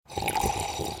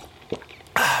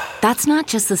That's not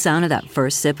just the sound of that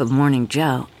first sip of Morning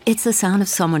Joe. It's the sound of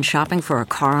someone shopping for a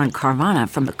car on Carvana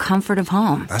from the comfort of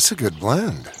home. That's a good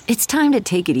blend. It's time to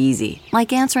take it easy,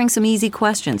 like answering some easy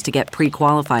questions to get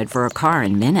pre-qualified for a car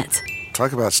in minutes.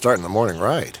 Talk about starting the morning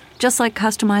right. Just like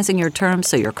customizing your terms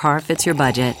so your car fits your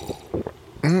budget.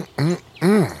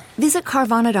 Visit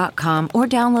Carvana.com or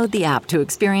download the app to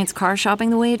experience car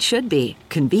shopping the way it should be.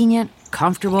 Convenient,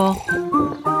 comfortable.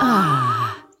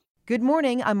 Good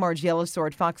morning, I'm Marge Yellowsore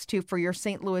at Fox 2 for your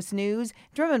St. Louis news,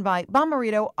 driven by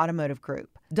Bomarito Automotive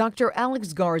Group. Dr.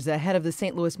 Alex Garza, head of the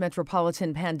St. Louis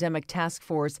Metropolitan Pandemic Task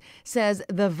Force, says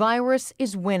the virus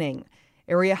is winning.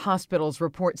 Area hospitals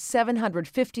report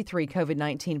 753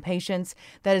 COVID-19 patients.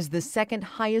 That is the second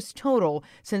highest total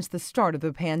since the start of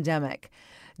the pandemic.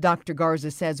 Dr.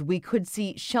 Garza says we could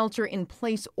see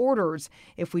shelter-in-place orders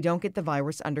if we don't get the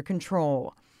virus under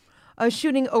control. A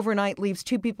shooting overnight leaves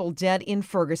 2 people dead in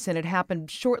Ferguson. It happened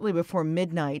shortly before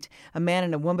midnight. A man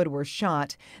and a woman were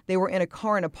shot. They were in a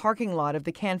car in a parking lot of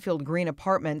the Canfield Green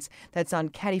Apartments that's on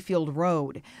Caddyfield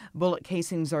Road. Bullet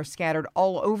casings are scattered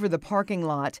all over the parking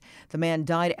lot. The man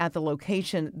died at the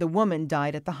location. The woman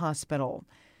died at the hospital.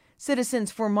 Citizens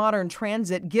for Modern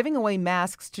Transit giving away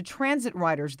masks to transit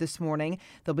riders this morning.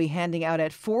 They'll be handing out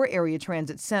at 4 area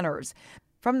transit centers.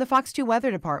 From the Fox 2 Weather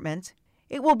Department,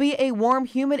 it will be a warm,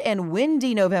 humid, and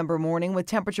windy November morning with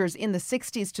temperatures in the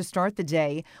 60s to start the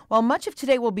day. While much of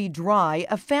today will be dry,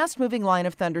 a fast-moving line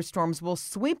of thunderstorms will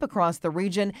sweep across the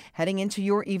region heading into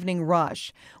your evening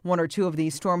rush. 1 or 2 of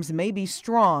these storms may be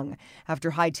strong.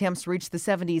 After high temps reach the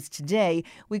 70s today,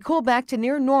 we cool back to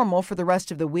near normal for the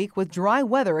rest of the week with dry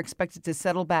weather expected to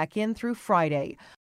settle back in through Friday.